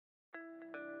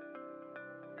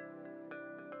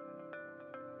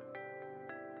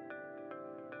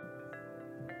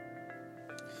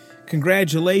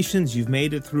Congratulations, you've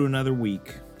made it through another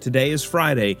week. Today is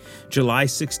Friday, July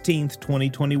 16th,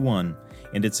 2021,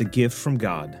 and it's a gift from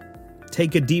God.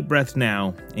 Take a deep breath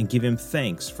now and give Him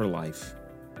thanks for life.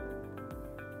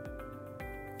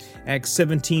 Acts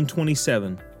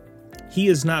 17:27. He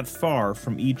is not far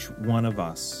from each one of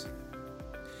us.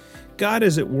 God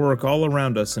is at work all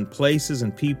around us in places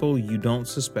and people you don't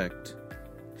suspect.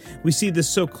 We see this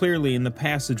so clearly in the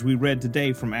passage we read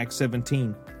today from Acts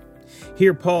 17.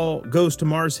 Here Paul goes to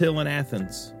Mars Hill in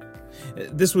Athens.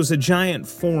 This was a giant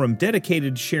forum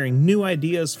dedicated to sharing new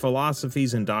ideas,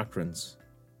 philosophies, and doctrines.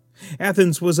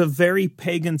 Athens was a very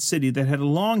pagan city that had a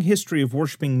long history of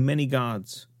worshiping many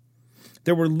gods.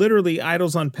 There were literally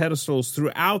idols on pedestals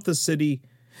throughout the city,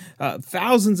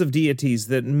 thousands of deities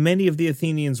that many of the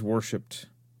Athenians worshipped.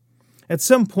 At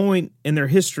some point in their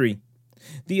history,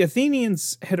 the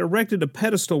Athenians had erected a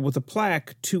pedestal with a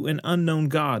plaque to an unknown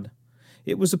god.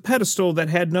 It was a pedestal that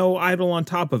had no idol on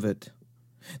top of it.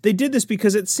 They did this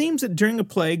because it seems that during a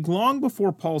plague long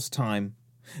before Paul's time,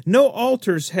 no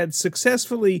altars had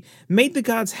successfully made the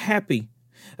gods happy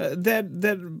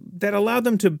that allowed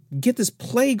them to get this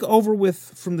plague over with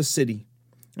from the city.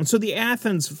 And so the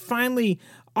Athens finally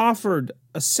offered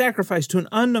a sacrifice to an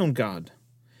unknown god.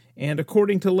 And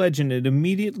according to legend, it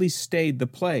immediately stayed the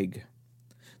plague.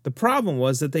 The problem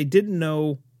was that they didn't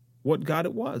know what god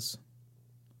it was.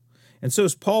 And so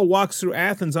as Paul walks through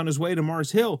Athens on his way to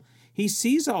Mars Hill, he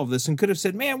sees all this and could have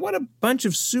said, man, what a bunch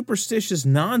of superstitious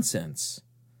nonsense.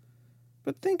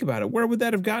 But think about it. Where would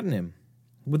that have gotten him?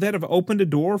 Would that have opened a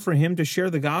door for him to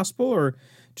share the gospel or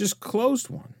just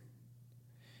closed one?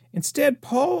 Instead,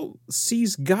 Paul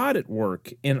sees God at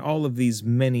work in all of these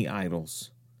many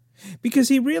idols because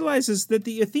he realizes that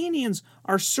the Athenians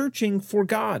are searching for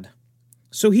God.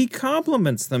 So he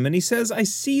compliments them and he says, I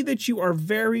see that you are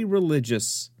very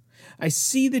religious. I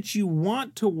see that you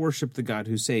want to worship the God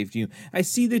who saved you. I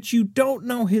see that you don't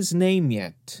know His name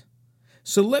yet.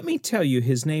 So let me tell you,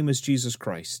 His name is Jesus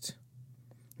Christ.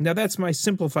 Now that's my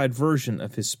simplified version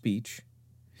of his speech.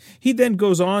 He then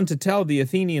goes on to tell the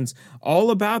Athenians all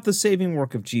about the saving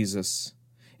work of Jesus.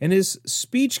 And his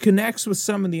speech connects with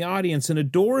some in the audience, and a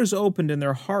door is opened in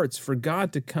their hearts for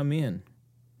God to come in.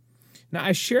 Now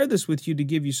I share this with you to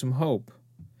give you some hope,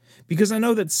 because I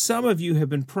know that some of you have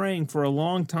been praying for a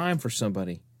long time for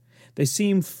somebody. They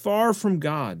seem far from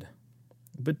God.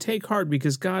 But take heart,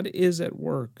 because God is at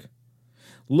work.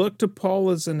 Look to Paul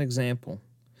as an example.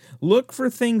 Look for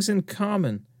things in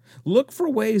common. Look for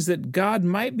ways that God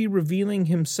might be revealing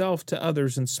Himself to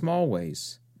others in small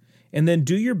ways. And then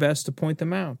do your best to point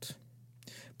them out.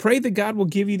 Pray that God will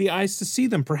give you the eyes to see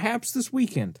them, perhaps this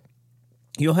weekend.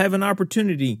 You'll have an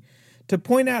opportunity to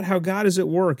point out how God is at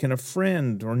work in a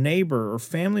friend or neighbor or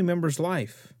family member's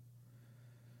life.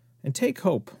 And take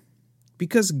hope,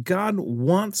 because God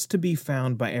wants to be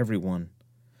found by everyone,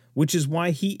 which is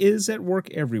why He is at work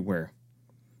everywhere.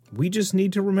 We just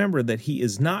need to remember that He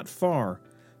is not far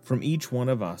from each one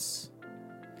of us.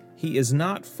 He is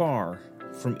not far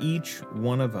from each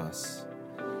one of us.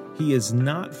 He is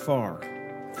not far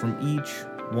from each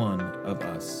one of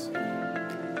us.